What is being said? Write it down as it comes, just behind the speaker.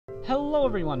Hello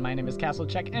everyone, my name is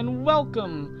CastleCheck, and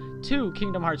welcome to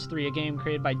Kingdom Hearts 3, a game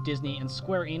created by Disney and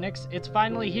Square Enix. It's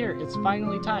finally here, it's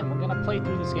finally time. We're gonna play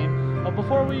through this game, but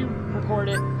before we record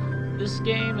it, this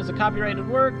game is a copyrighted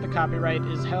work. The copyright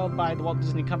is held by the Walt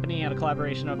Disney Company and a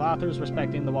collaboration of authors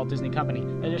respecting the Walt Disney Company.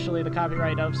 Additionally, the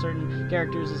copyright of certain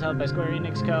characters is held by Square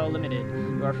Enix Co. Limited.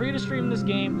 You are free to stream this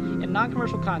game in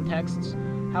non-commercial contexts.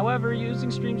 However,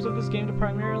 using streams of this game to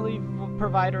primarily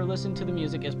provide or listen to the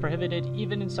music is prohibited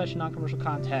even in such non-commercial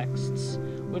contexts,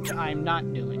 which I'm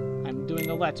not doing. I'm doing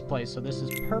a Let's Play, so this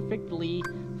is perfectly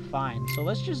fine. So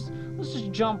let's just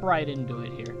jump right into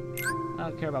it here. I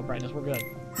don't care about brightness, we're good.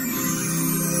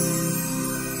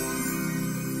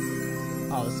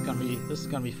 Oh, this is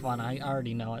gonna be fun. I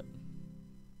already know it.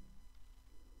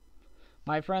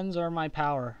 My friends are my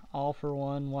power. All for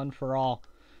one, one for all.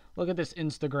 Look at this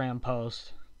Instagram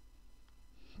post.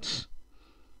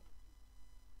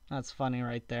 That's funny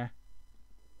right there.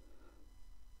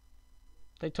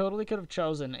 They totally could have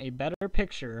chosen a better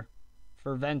picture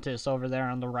for Ventus over there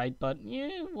on the right, but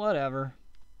yeah, whatever.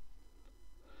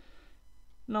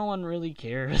 No one really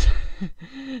cares.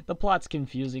 The plot's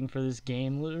confusing for this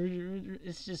game. We're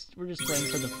just playing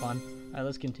for the fun. Alright,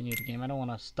 let's continue the game. I don't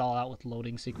want to stall out with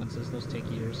loading sequences. Those take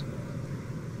years.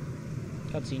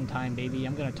 Cutscene time, baby.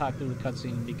 I'm gonna talk through the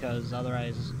cutscene because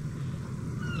otherwise,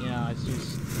 you know, it's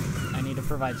just, I need to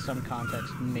provide some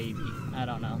context, maybe. I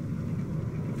don't know.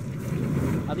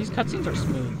 Oh, these cutscenes are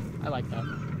smooth. I like that.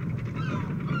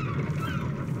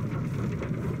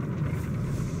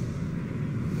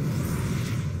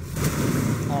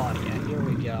 Oh yeah, here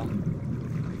we go.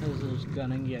 This is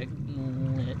gonna get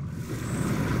lit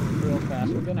real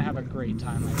fast. We're gonna have a great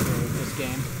time, I feel, with this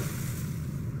game.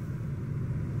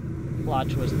 Plot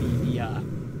twist,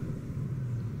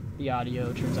 the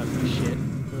audio turns out to be shit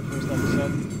for the first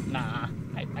episode. Nah,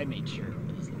 I made sure.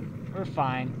 We're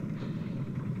fine.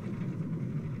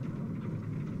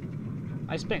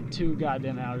 I spent 2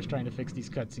 goddamn hours trying to fix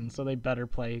these cutscenes, so they better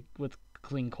play with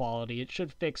clean quality. It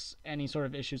should fix any sort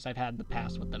of issues I've had in the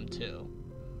past with them too.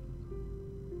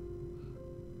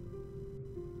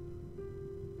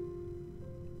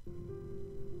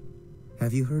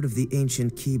 Have you heard of the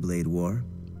ancient Keyblade War?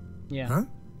 Yeah. Huh?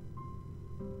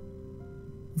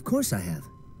 Of course I have.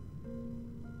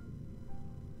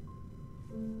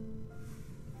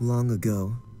 Long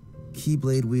ago,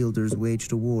 Keyblade wielders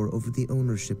waged a war over the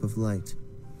ownership of light.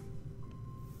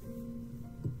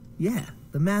 Yeah,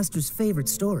 the Master's favorite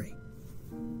story.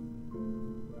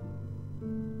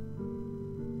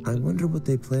 I wonder what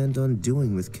they planned on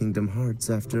doing with Kingdom Hearts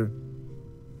after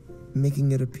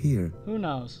making it appear. Who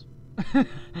knows?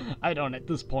 I don't at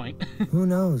this point. Who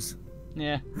knows?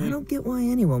 Yeah. I don't get why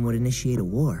anyone would initiate a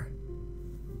war.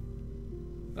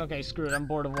 Okay, screw it. I'm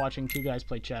bored of watching 2 guys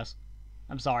play chess.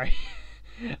 I'm sorry.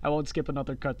 I won't skip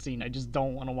another cutscene. I just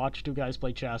don't want to watch 2 guys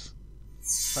play chess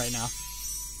right now.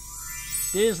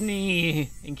 Disney!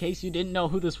 In case you didn't know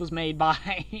who this was made by.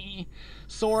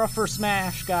 Sora for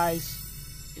Smash, guys.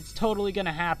 It's totally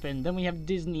gonna happen. Then we have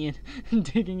Disney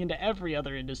digging into every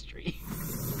other industry.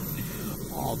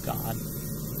 Oh god.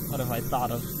 What have I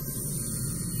thought of?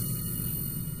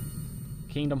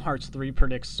 Kingdom Hearts 3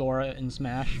 predicts Sora in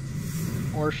Smash.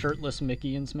 Or shirtless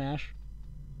Mickey in Smash.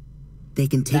 They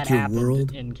can take your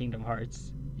world in Kingdom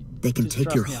Hearts. They can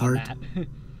take your heart.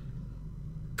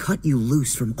 Cut you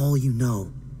loose from all you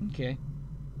know. Okay.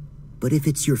 But if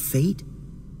it's your fate,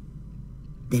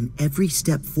 then every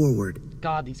step forward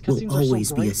God, these will cutscenes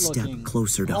always are so be a great step looking.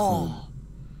 closer to home.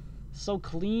 So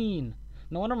clean.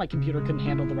 No wonder my computer couldn't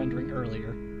handle the rendering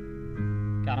earlier.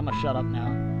 God, I'm gonna shut up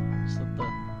now. Just let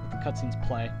the cutscenes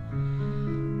play.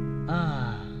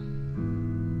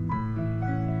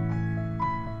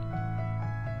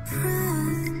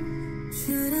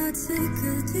 Should I take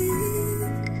a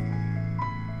leap?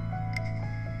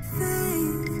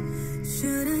 Faith,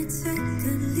 should I take a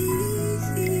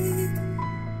leap?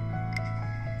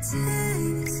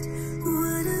 Taste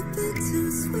what a bit too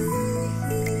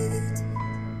sweet.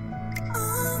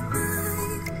 All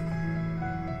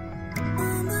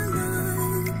my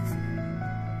life.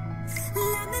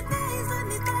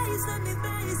 Let me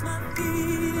face my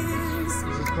fears.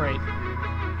 This is great.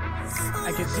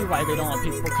 I can see why they don't want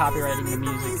people copywriting the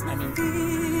music. I mean,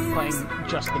 playing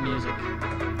just the music.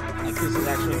 Like, this is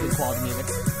actually good quality music.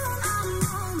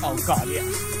 Oh god, yeah.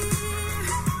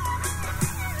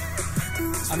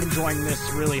 I'm enjoying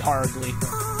this really hardly.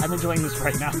 I'm enjoying this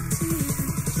right now.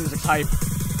 This music's hype.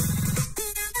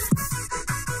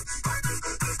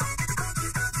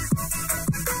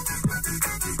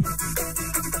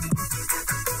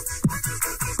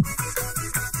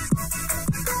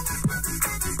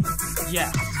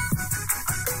 Yes.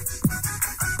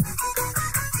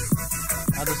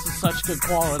 such good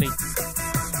quality.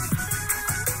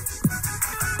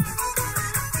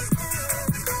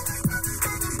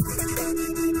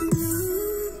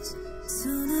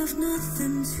 Don't have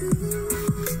nothing to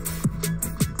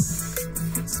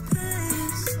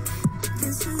space.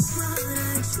 This is what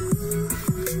I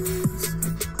choose.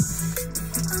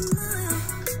 I'm not.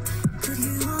 Could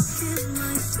you walk in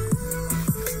my shoes?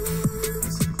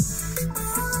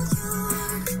 All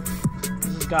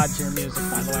This is God tier music,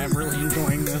 by the way. I'm really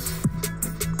enjoying this.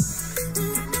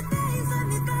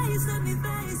 let me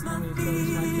face my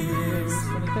fears.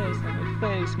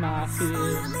 Face my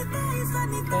fears.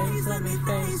 Let me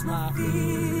face my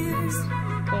fears.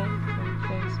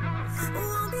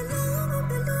 Won't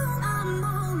be long, I'm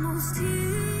almost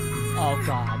here. Oh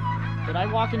god. Did I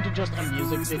walk into just a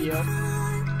music video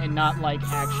and not like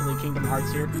actually Kingdom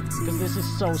Hearts here? Because this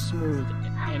is so smooth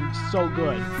and so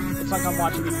good. It's like I'm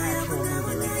watching an actual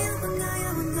movie right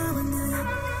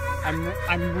now.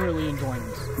 I'm really enjoying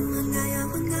this.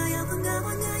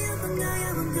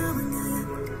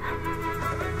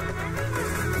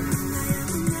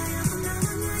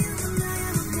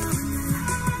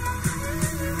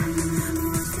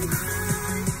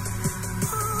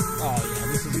 Oh yeah,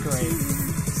 this is great.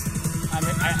 I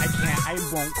can't, I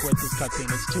won't quit this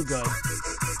cutscene, it's too good.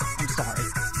 I'm sorry.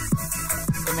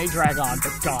 It may drag on,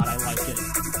 but god, I like it.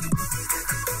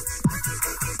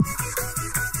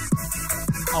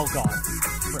 Oh god.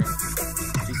 Frick.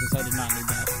 Jesus, I did not need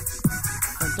that.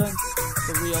 Dun, dun.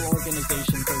 The real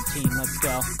organization 13, let's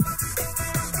go.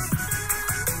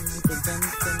 Dun, dun, dun,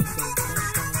 dun, dun, dun,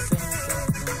 dun,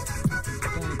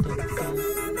 dun, dun, dun.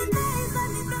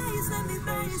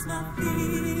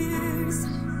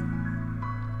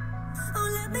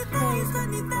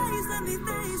 Let me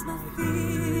face my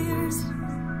fears.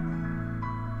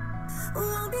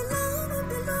 Won't be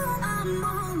long, I'm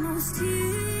almost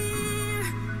here.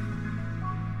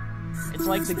 It's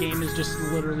like the game is just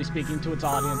literally speaking to its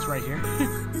audience right here.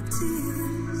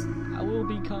 I will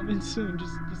be coming soon,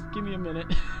 just give me a minute.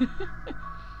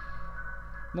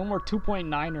 No more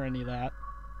 2.9 or any of that.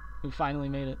 We finally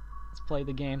made it. Let's play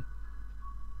the game.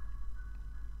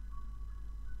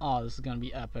 Oh, this is gonna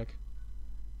be epic.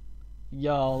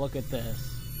 Yo, look at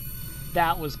this.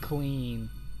 That was clean.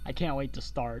 I can't wait to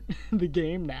start the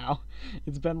game now.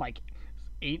 It's been like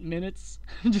 8 minutes.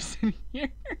 I'm just sitting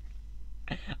here.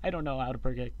 I don't know how to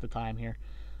predict the time here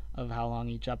of how long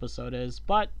each episode is,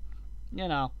 but you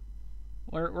know,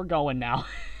 we're going now.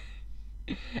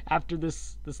 After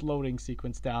this loading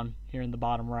sequence down here in the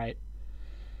bottom right.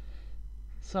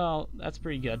 So that's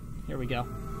pretty good. Here we go.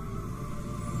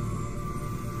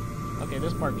 Okay,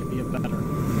 this part could be a better.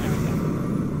 There we go.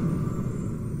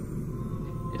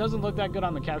 It doesn't look that good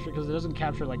on the capture because it doesn't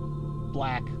capture like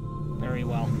black very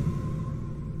well.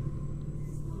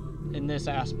 In this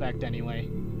aspect anyway.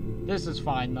 This is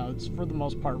fine though. It's for the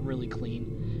most part really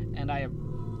clean. And I have,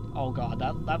 oh god,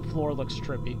 that floor looks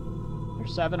trippy.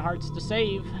 There's 7 hearts to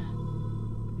save.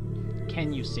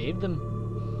 Can you save them?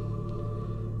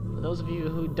 For those of you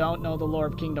who don't know the lore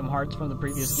of Kingdom Hearts from the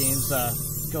previous games,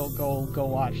 go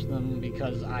watch them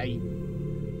because I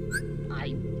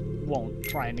won't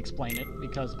try and explain it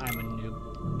because I'm a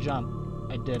noob. Jump.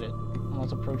 I did it.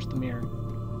 Let's approach the mirror.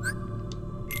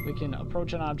 We can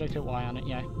approach an object, hit Y on it,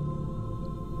 yeah.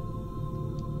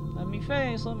 Let me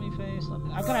face. I'm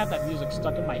gonna have that music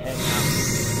stuck in my head now.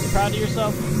 You proud of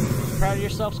yourself? You proud of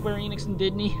yourself, Square Enix and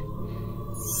Disney?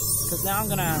 Because now I'm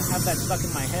gonna have that stuck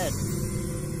in my head.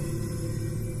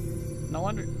 No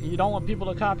wonder you don't want people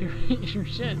to copyright your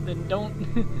shit. Then don't.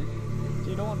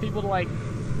 You don't want people to like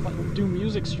do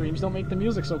music streams. Don't make the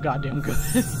music so goddamn good.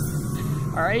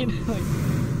 All right, like,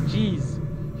 jeez.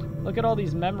 Look at all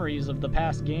these memories of the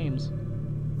past games.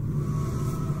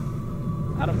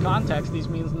 Out of context, these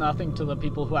means nothing to the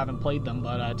people who haven't played them,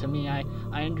 but to me, I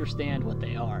understand what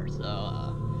they are.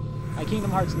 So my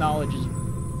Kingdom Hearts knowledge is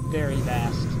very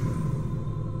vast.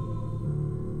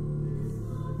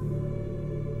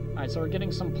 Alright, so we're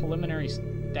getting some preliminary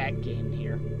stat gain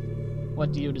here.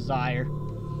 What do you desire?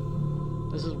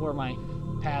 This is where my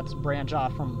paths branch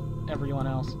off from everyone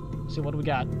else. See, what do we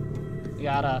got? We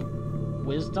got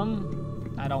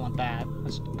wisdom? I don't want that.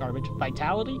 That's garbage.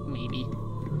 Vitality? Maybe.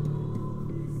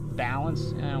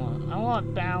 Balance? I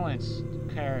want balanced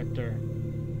character.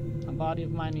 A body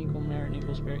of mind, equal merit, and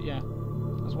equal spirit. Yeah.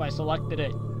 That's why I selected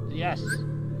it. Yes.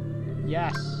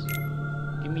 Yes.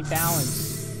 Give me balance.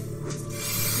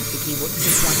 The keyboard,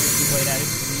 just point the keyblade at it.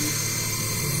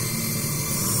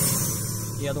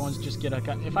 The other ones just get a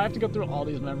cut. If I have to go through all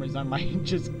these memories, I might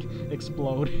just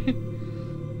explode.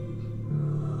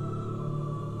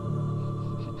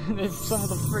 If some of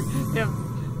the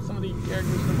Some of the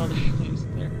characters from other games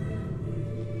there.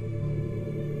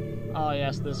 Oh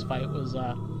yes, this fight was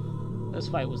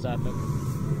epic.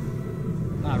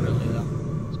 Not really though.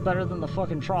 It's better than the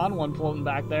fucking Tron one floating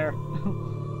back there.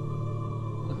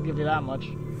 I'll give you that much.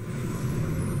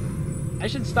 I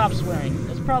should stop swearing.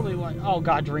 It's probably one. Oh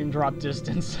god, Dream Drop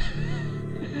distance.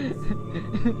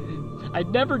 I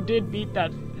never did beat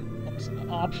that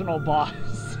optional boss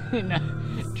in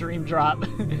Dream Drop,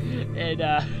 and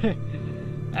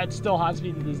that still haunts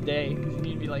me to this day because you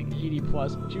need to be like 80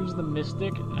 plus. Choose the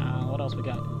Mystic. What else we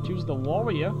got? Choose the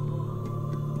Warrior.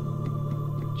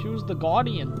 Choose the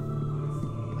Guardian.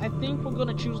 I think we're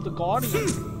gonna choose the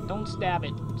Guardian. Don't stab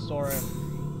it, Sora.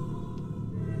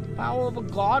 Power of a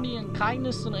Guardian,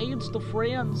 kindness and aids to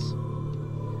friends.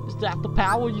 Is that the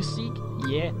power you seek?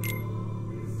 Yeah.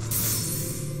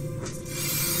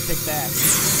 Pick that.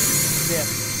 Skip.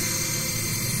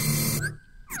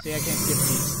 See, I can't skip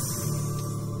these.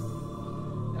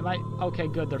 Am I? Okay,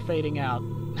 good. They're fading out.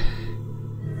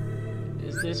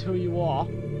 Is this who you are?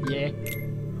 Yeah.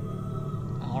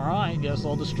 Alright, guess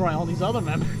I'll destroy all these other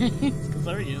memories, because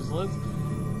they're useless.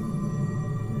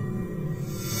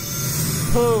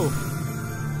 Poof!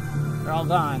 They're all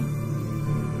gone.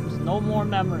 There's no more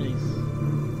memories.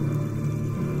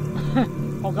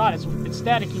 Oh god, it's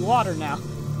staticky water now.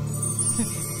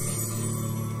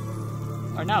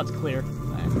 Or now it's clear.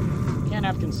 Can't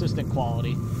have consistent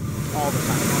quality all the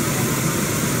time.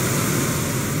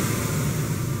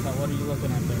 But what are you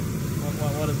looking at there?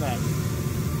 What is that?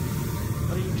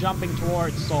 What are you jumping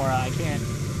towards, Sora? I can't.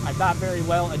 I'm not very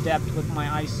well adept with my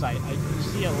eyesight. You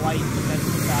see a light, but that's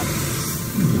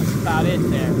about it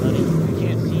there, buddy. I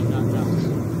can't see nothing else.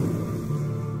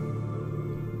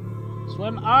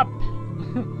 Swim up!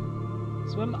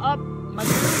 Swim up, my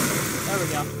dude. There we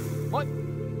go. What?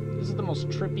 This is the most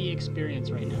trippy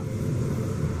experience right now.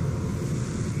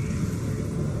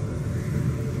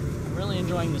 I'm really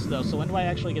enjoying this though, so when do I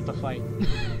actually get to fight?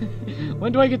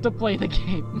 When do I get to play the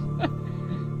game?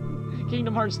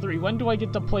 Kingdom Hearts 3, when do I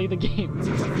get to play the game?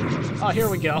 Oh, here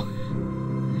we go.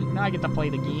 Now I get to play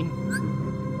the game.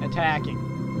 Attacking.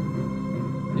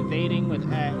 Evading with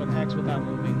X without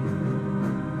moving.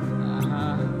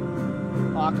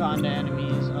 Lock on to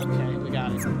enemies. Okay, we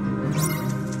got it. It's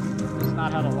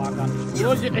not how to lock on to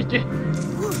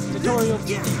tutorial.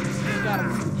 We got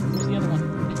him. Where's the other one?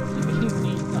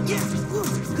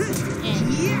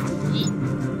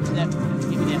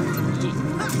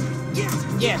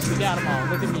 Yes, we got them all.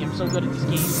 Look at me, I'm so good at this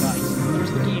game, guys.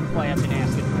 There's the gameplay I've been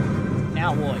asking for.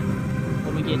 Now what?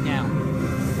 What do we get now?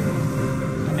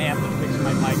 I may have to fix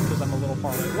my mic because I'm a little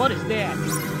far away. What is that?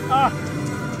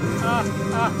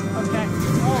 Okay.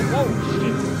 Oh, whoa,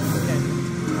 shit. Okay.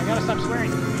 I gotta stop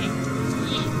swearing.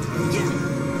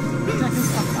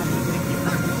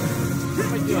 What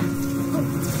am I doing?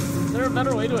 Is there a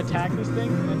better way to attack this thing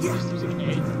than just using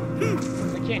A?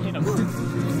 I can't hit him.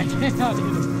 I cannot hit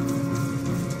him.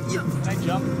 Can I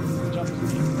jump? Jump is me.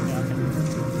 Yeah, okay.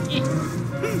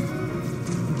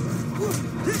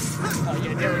 Oh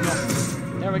yeah, there we go.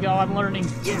 There we go, I'm learning.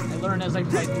 I learn as I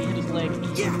fight. He hit his leg.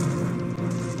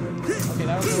 Okay,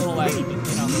 that was a little laggy, but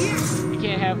you know, you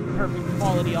can't have perfect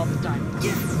quality all the time.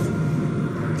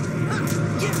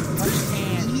 Punch his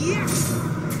hand.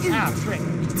 Ah, frick.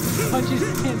 Punch his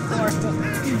hand, Sora.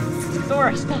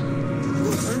 Sora, stop.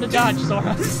 Learn to dodge,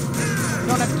 Sora. We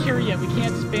don't have cure yet. We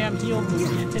can't spam heal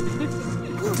moves yet. I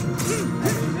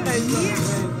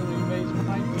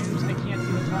can't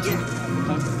see the time. The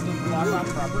time doesn't lock on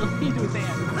properly to his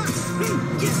hand.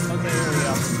 Okay, here we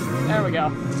go. There we go.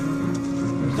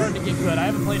 We're starting to get good. I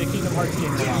haven't played a Kingdom Hearts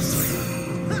game in a while.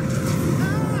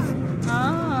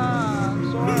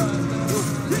 Sora.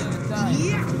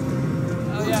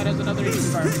 Oh yeah, it has another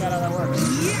easy bar. I forgot how that works.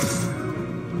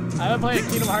 I haven't played a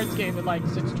Kingdom Hearts game in like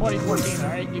since 2014,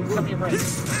 alright? You can cut me a break.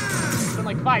 It's been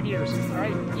like 5 years,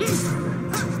 alright?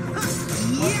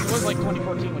 Well, it was like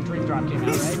 2014 when Dream Drop came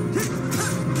out, right?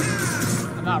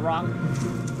 I'm not wrong.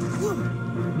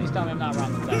 Please tell me I'm not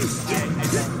wrong with that. I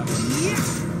don't remember.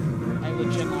 I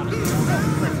legit honestly don't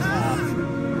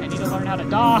know. I need to learn how to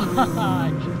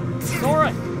dodge!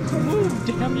 Sora! Move,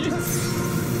 damn you!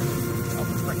 Oh,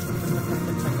 frick. I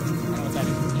don't know what that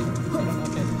is. I don't know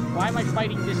what that is. Why am I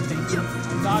fighting this thing?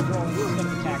 I'm dodge rolling instead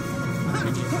of attacking.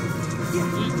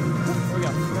 Here we go.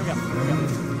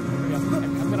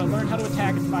 I'm gonna learn how to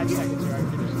attack in 5 seconds here. I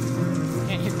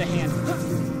can't hit the hand.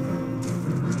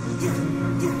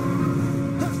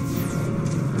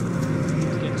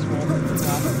 It's getting swollen.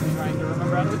 I'm trying to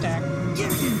remember how to attack.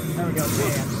 There we go.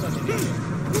 Yeah, I'm such an idiot.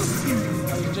 I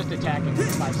was just attacking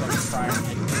 5 seconds prior.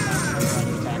 I did not remember how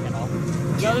to attack at all.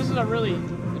 So this is a really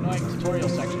Annoying tutorial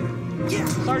section.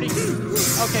 It's already...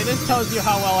 Okay, this tells you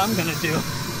how well I'm gonna do.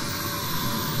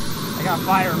 I got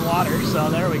fire and water, so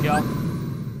there we go.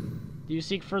 Do you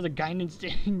seek further guidance?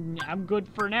 I'm good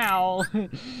for now.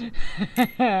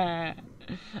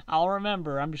 I'll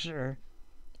remember, I'm sure.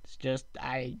 It's just,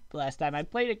 last time I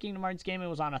played a Kingdom Hearts game, it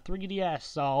was on a 3DS,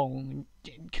 so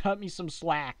cut me some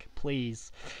slack,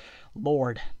 please.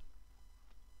 Lord.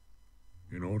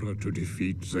 In order to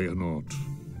defeat Xehanort,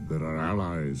 there are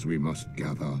allies we must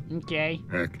gather. Okay.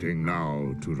 Acting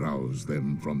now to rouse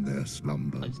them from their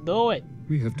slumber. Let's do it.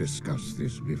 We have discussed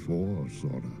this before,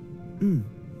 Sora.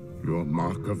 Your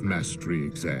Mark of Mastery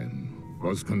exam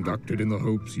was conducted in the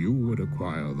hopes you would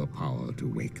acquire the power to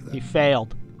wake them. He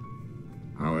failed.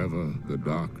 However, the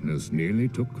darkness nearly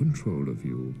took control of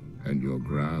you, and your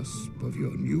grasp of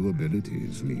your new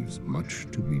abilities leaves much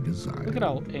to be desired. Look at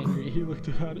how angry he looked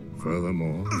at it.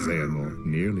 Furthermore, Xehanort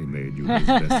nearly made you his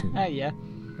vessel. Yeah.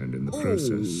 And in the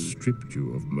process stripped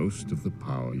you of most of the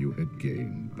power you had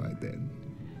gained by then.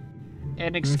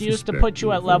 An excuse to put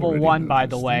you at level 1, by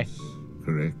the way.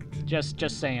 Correct. Just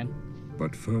saying.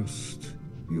 But first,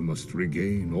 you must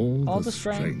regain all the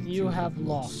strength you have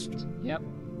lost. Yep.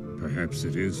 Perhaps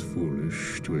it is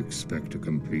foolish to expect a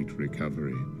complete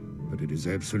recovery, but it is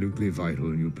absolutely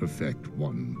vital you perfect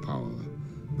one power.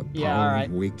 The power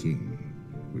of waking,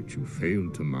 which you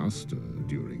failed to master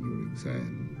during your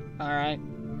exam. Alright.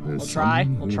 We'll try.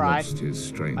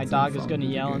 My dog is gonna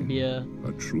yell and be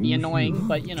annoying,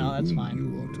 but you know, that's fine.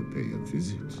 You ought to pay a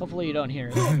visit. Hopefully you don't hear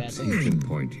it. Perhaps I can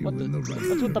point you in the right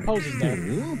What's with the poses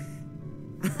there?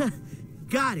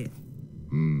 Got it.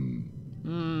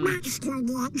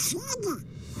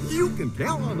 You can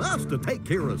count on us to take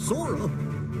care of Sora.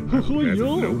 There's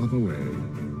no other way.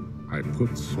 I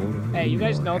put Sora. Hey, you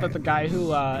guys know that the guy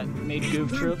who made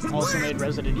Goof Troop also made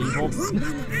Resident Evil? I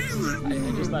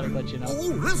just thought I'd let you know.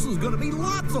 Oh, this is gonna be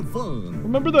lots of fun.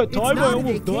 Remember that time I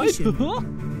almost died?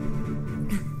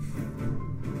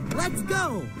 Let's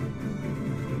go.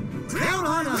 Count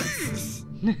on us.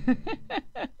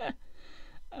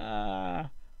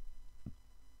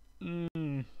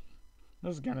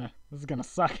 This is gonna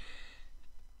suck.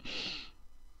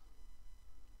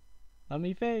 Let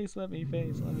me face my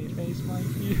fears.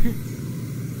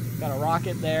 Got a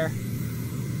rocket there.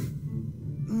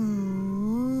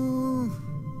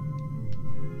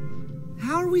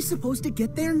 How are we supposed to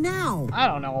get there now? I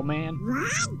don't know, man.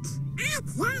 What? I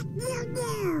thought you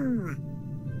knew.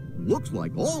 Looks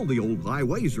like all the old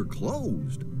highways are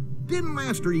closed. Didn't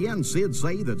Master Yen Sid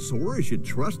say that Sora should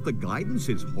trust the guidance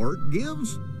his heart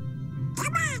gives?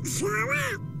 Come on,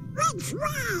 Sora. Which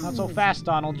way? Not so fast,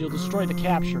 Donald. You'll destroy the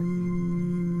capture.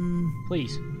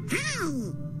 Please. Hey,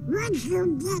 would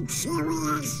you get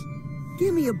serious?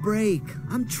 Give me a break.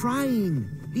 I'm trying.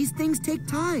 These things take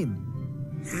time.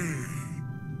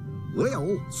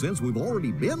 Well, since we've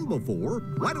already been before,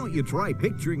 why don't you try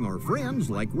picturing our friends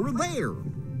like we're there?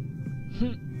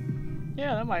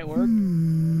 Yeah, that might work.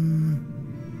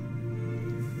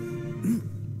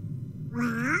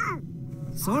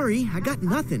 Sorry, I got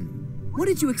nothing. What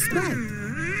did you expect?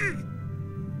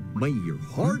 May your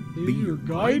heart be your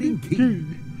guiding key.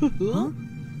 Huh?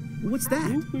 What's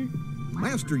that?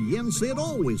 Master Yen Sid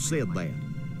always said that,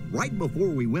 right before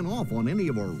we went off on any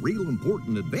of our real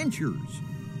important adventures.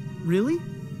 Really?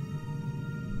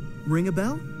 Ring a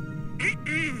bell?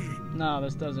 No,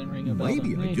 this doesn't ring a bell.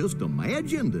 Maybe I just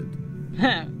imagined it.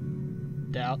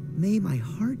 Doubt. May my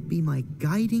heart be my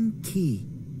guiding key.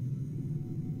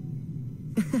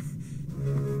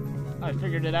 I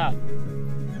figured it out.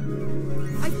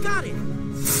 I got it!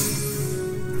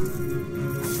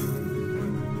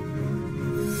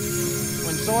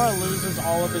 When Sora loses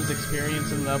all of his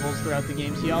experience and levels throughout the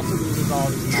games, he also loses all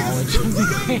of his knowledge of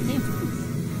the game.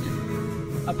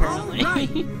 Apparently. All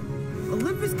right.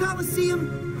 Olympus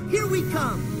Coliseum, here we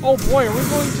come! Oh boy, are we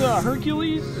going to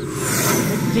Hercules?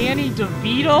 With Danny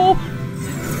DeVito?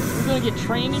 We're gonna get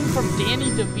training from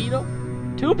Danny DeVito?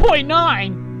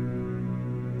 2.9!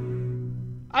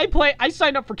 I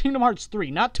signed up for Kingdom Hearts 3,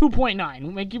 not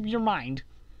 2.9. Make up your mind.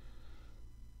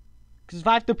 Because if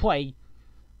I have to play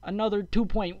another 2.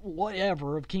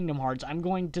 Whatever of Kingdom Hearts, I'm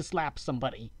going to slap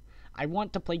somebody. I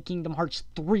want to play Kingdom Hearts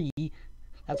 3.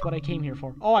 That's what I came here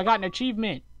for. Oh, I got an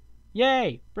achievement.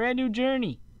 Yay! Brand new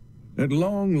journey. At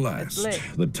long last,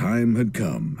 the time had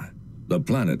come. The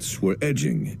planets were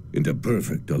edging into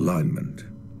perfect alignment.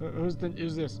 Who's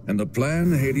this? And the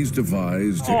plan Hades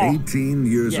devised 18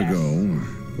 years ago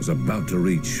was about to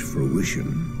reach fruition.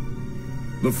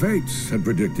 The Fates had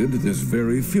predicted this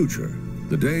very future,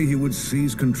 the day he would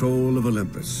seize control of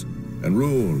Olympus and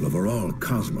rule over all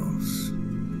cosmos.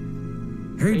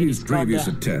 Hades' previous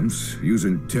attempts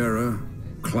using Terra,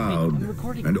 Cloud,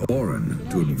 and Orin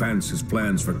to advance his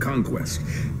plans for conquest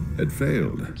had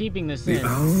failed. I'm keeping this The in.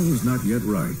 hour was not yet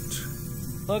right.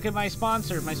 Look at my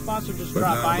sponsor. My sponsor just But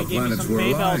dropped now by the and gave me planets some were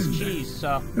Baybel's aligned, cheese.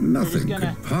 So and we're just nothing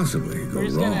gonna could possibly go we're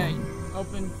just wrong. gonna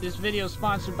open this video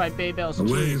sponsored by Baybel's A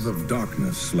cheese. wave of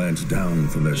darkness slants down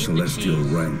from their Eat the celestial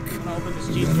cheese. rank. I'm gonna open this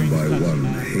cheese One during by this one,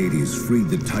 cutscene. Hades freed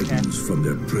the Titans from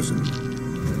their prison.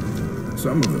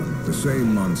 Some of them, the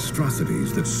same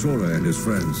monstrosities that Sora and his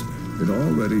friends had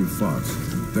already fought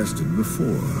and bested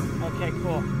before. Okay,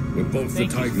 cool. With both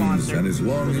Thank the you, Titans sponsor, and his for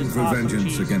longing this for awesome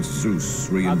vengeance cheese. against Zeus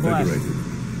God bless. reinvigorated,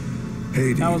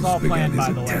 Hades That was all began planned, his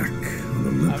by the way. attack on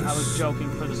Olympus. I was joking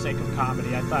for the sake of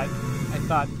comedy. I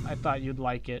thought you'd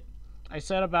like it. I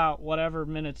said about whatever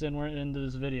minutes we're into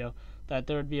this video that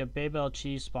there would be a Baybel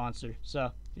cheese sponsor.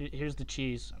 So here's the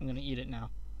cheese. I'm gonna eat it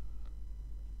now.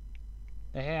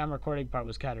 The hey, I'm recording part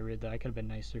was kind of rude though. I could have been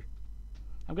nicer.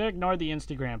 I'm gonna ignore the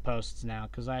Instagram posts now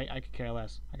because I could care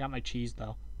less. I got my cheese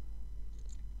though.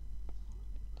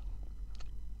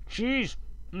 Cheese.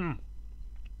 Mmm.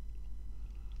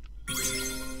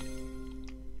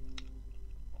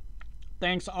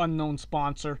 Thanks, unknown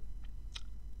sponsor.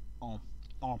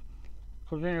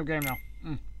 Continue game now.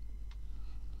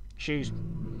 Cheese.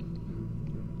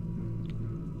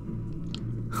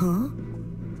 Huh?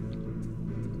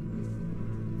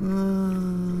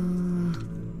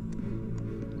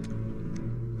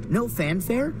 No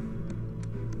fanfare?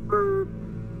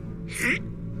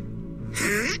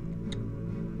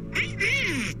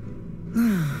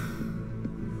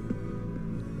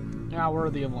 Not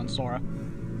worthy of one, Sora.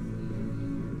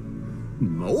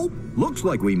 Nope. Looks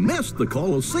like we missed the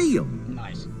Colosseum.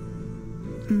 Nice.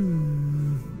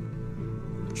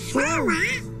 Sora,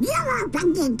 you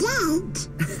opened the gate.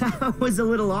 I was a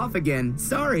little off again.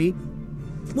 Sorry.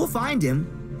 We'll find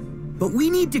him. But we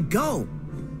need to go.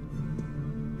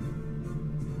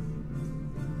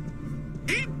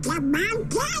 Up the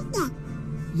mountain.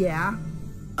 Yeah.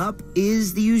 Up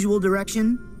is the usual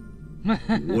direction.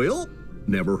 Well,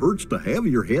 never hurts to have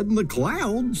your head in the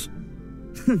clouds.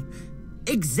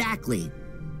 Exactly.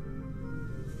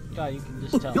 God, you can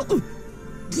just tell.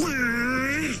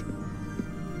 Yeah.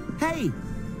 Hey,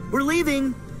 we're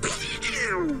leaving.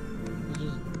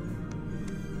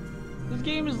 This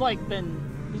game has like been.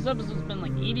 This episode's been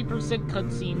like 80%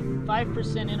 cutscene,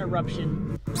 5%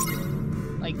 interruption,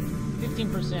 like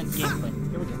 15% gameplay.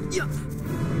 Here we go.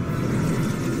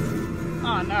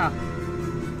 Oh no.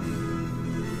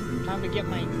 Time to get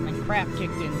my crap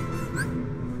kicked in.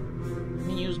 I'm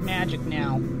gonna use magic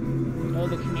now. Go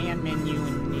to the command menu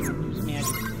and use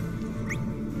magic.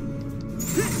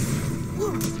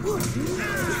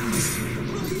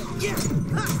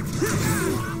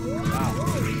 Wow.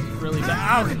 Really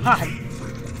bad. Oh god.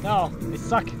 No, they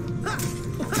suck.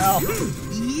 No.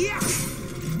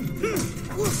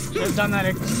 Should have done that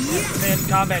in advanced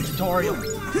combat tutorial.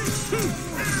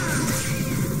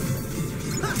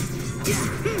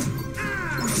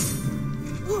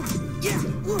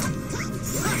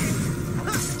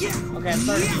 Okay, I'm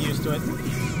starting to get used to it.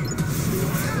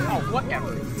 Oh,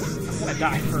 whatever. I'm gonna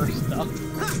die first, though.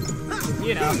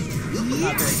 You know,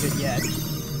 not very good yet.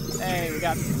 Hey, we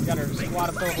got our squad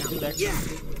of purple there. Give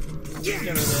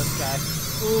her this guy.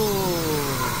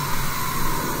 Ooh,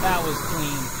 that was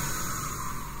clean.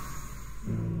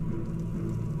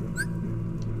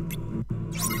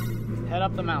 Head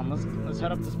up the mountain. Let's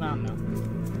head up this mountain now.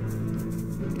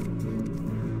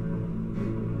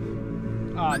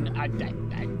 Oh, okay.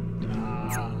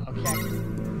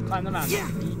 Climb the mountain.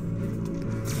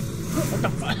 What the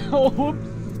fuck?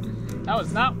 Oops. That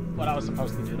was not what I was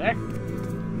supposed to do there.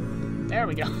 There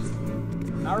we go.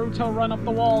 Naruto, run up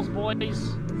the walls,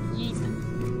 boys. Yeet.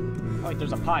 Oh, wait,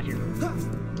 there's a pot here.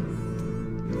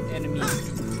 Enemy.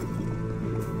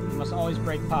 You must always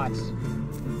break pots.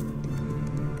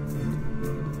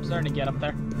 I'm starting to get up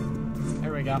there.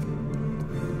 There we go.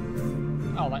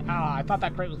 Oh, I thought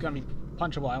that crate was gonna be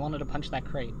punchable. I wanted to punch that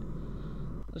crate.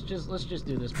 Let's just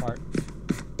do this part.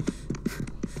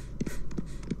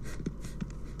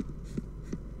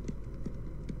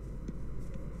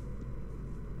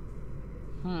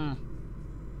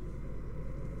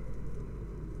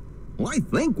 Well, I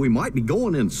think we might be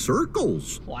going in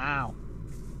circles. Wow.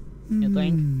 You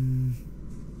think?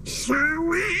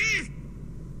 Sora.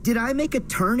 Did I make a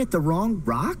turn at the wrong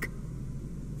rock?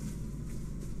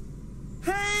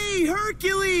 Hey,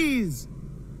 Hercules!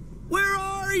 Where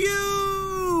are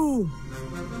you?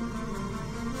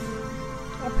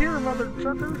 Up here, mother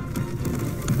trucker.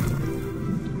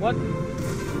 What?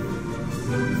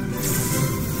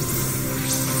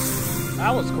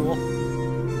 That was cool.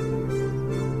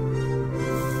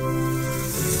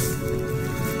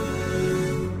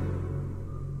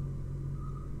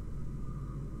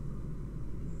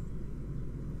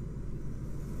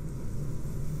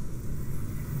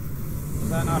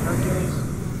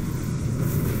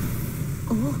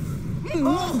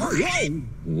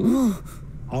 Whoa!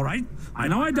 All right, I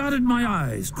know I dotted my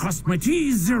I's, crossed my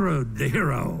T's, zeroed the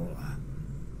hero.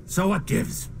 So what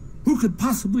gives? Who could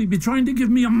possibly be trying to give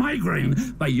me a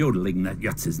migraine by yodeling that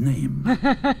Yutz's name?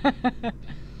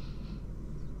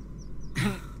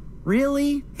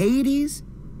 Really? Hades?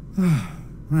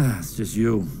 It's just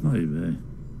you.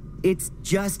 It's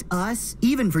just us?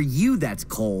 Even for you, that's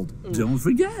cold. Don't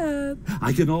forget,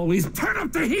 I can always turn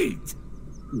up the heat.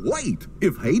 Wait,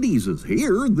 if Hades is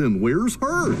here, then where's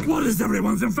her? What is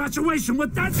everyone's infatuation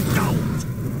with that stone?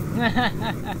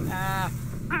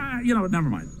 You know what, never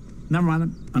mind. Never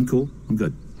mind, I'm cool, I'm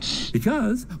good.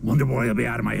 Because Wonder Boy will be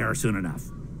out of my hair soon enough.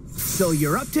 So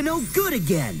you're up to no good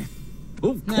again.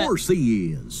 Of course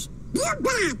he is.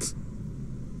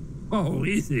 Oh,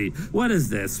 easy. What is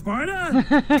this, Sparta?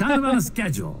 Kind of on a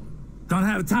schedule. Don't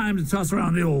have time to toss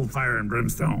around the old fire and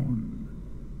brimstone.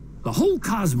 The whole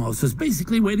cosmos is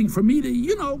basically waiting for me to,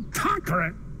 you know,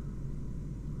 conquer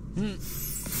it.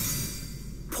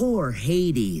 Poor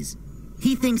Hades.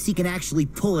 He thinks he can actually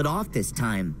pull it off this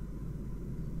time.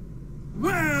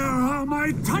 Where are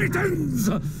my titans?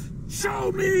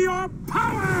 Show me your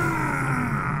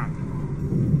power!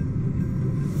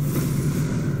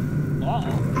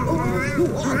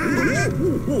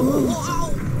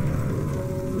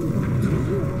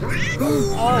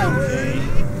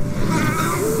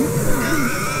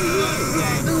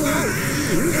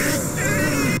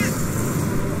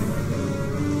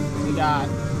 We got a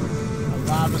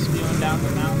lava spewing down the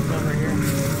mountains over here.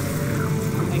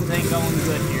 Things ain't going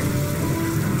good here.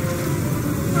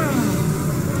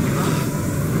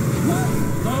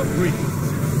 No breeze.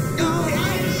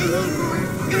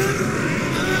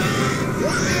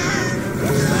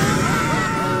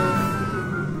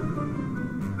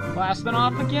 Blasting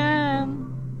off again.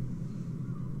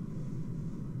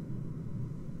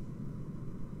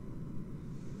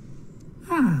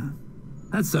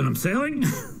 That sent him sailing.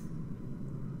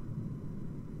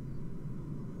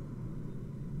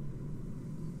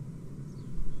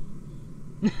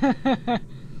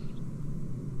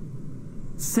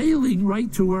 Sailing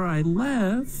right to where I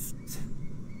left.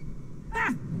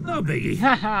 No biggie.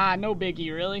 Haha, no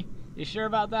biggie, really? You sure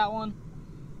about that one?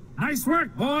 Nice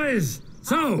work, boys.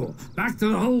 So, back to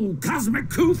the whole cosmic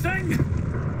coup thing?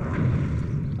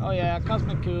 Oh yeah,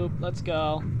 cosmic coup. Let's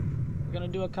go. We're gonna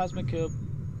do a cosmic coup.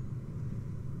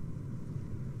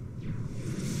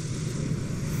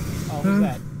 Oh, who's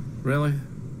that? Really?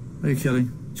 Are you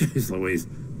kidding? Jeez Louise.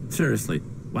 Seriously,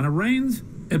 when it rains,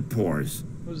 it pours.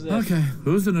 Who's this? Okay,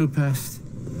 who's the new pest?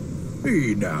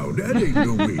 Hey now, that ain't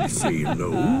no way to say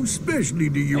hello, especially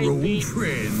to your old Pete.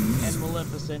 friends. And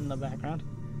Maleficent in the background.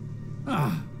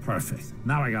 Ah, perfect.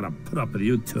 Now I gotta put up with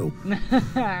you too.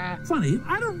 Funny,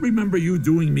 I don't remember you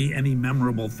doing me any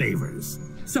memorable favors.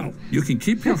 So, you can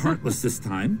keep your heartless this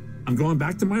time. I'm going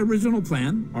back to my original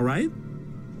plan, all right?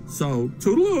 So,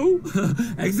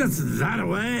 toodaloo. Exits that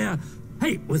away.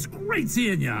 Hey, it was great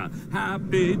seeing ya.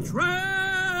 Happy trails!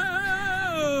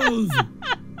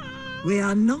 We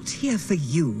are not here for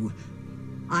you.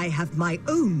 I have my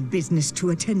own business to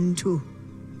attend to.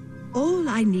 All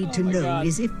I need to know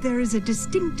is if there is a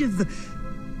distinctive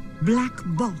black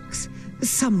box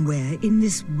somewhere in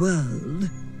this world.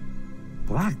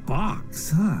 Black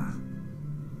box, huh?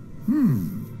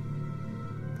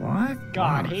 Black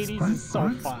God, box. Hades Black is so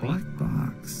box, funny. Black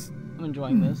box. I'm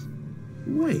enjoying this.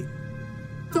 Wait.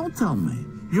 Don't tell me.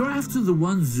 You're after the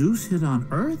one Zeus hit on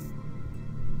Earth?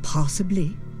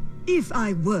 Possibly. If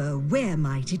I were, where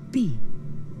might it be?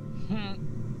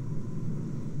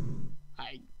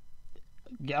 I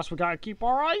guess we gotta keep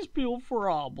our eyes peeled for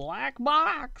a black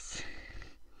box.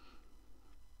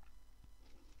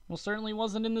 Well, certainly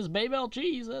wasn't in this Babel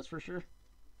cheese, that's for sure.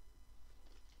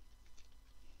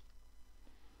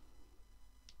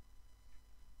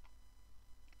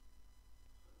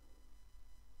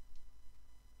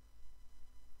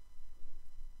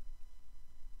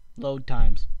 Load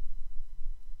times.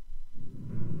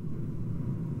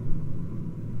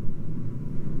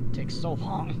 Takes so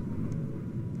long.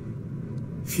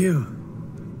 Phew.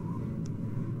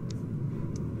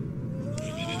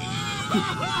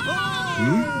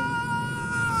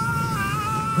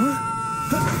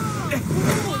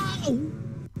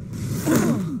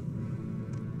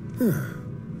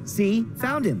 See?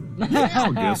 Found him. Yeah,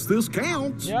 I guess this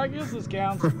counts. Yeah, I guess this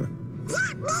counts.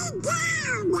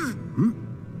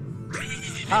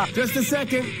 Just a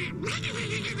second.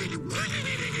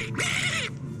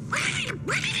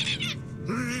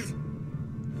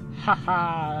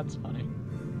 Haha, that's funny.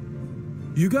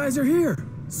 You guys are here.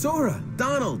 Sora,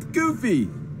 Donald, Goofy.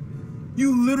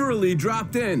 You literally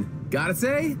dropped in. Gotta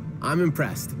say, I'm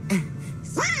impressed.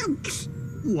 Thanks.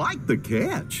 Like the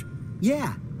catch.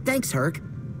 Yeah, thanks, Herc.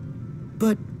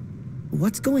 But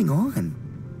what's going on?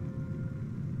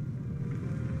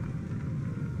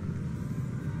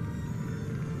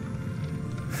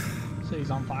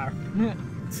 City's on fire.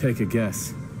 Take a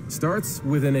guess. Starts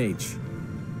with an H.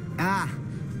 Ah,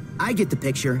 I get the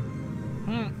picture.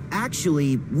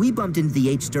 Actually, we bumped into the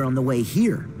H-Star on the way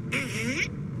here.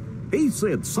 He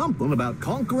said something about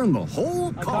conquering the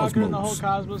whole cosmos. Conquering the whole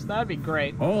cosmos? That'd be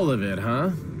great. All of it,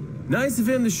 huh? Nice of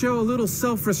him to show a little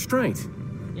self-restraint.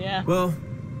 Yeah. Well,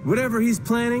 whatever he's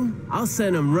planning, I'll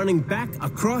send him running back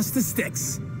across the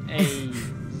sticks. Hey,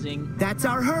 zing. That's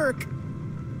our Herc.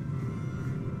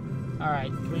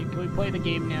 Alright, can we play the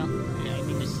game now? Yeah, I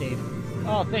need to save.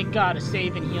 Oh, thank God, a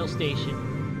save and heal station.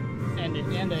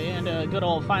 And a good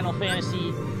old Final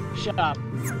Fantasy shop.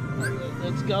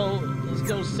 Let's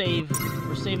go save.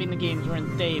 We're saving the games. We're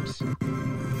in Thebes.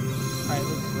 Alright,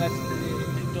 let's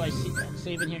do I see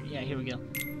save in here? Yeah, here we go.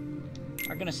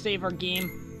 We're gonna save our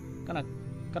game. Gonna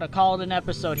call it an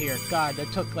episode here. God,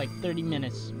 that took like 30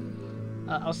 minutes.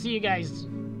 I'll see you guys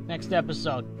next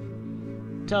episode.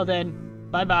 Till then,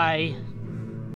 bye-bye.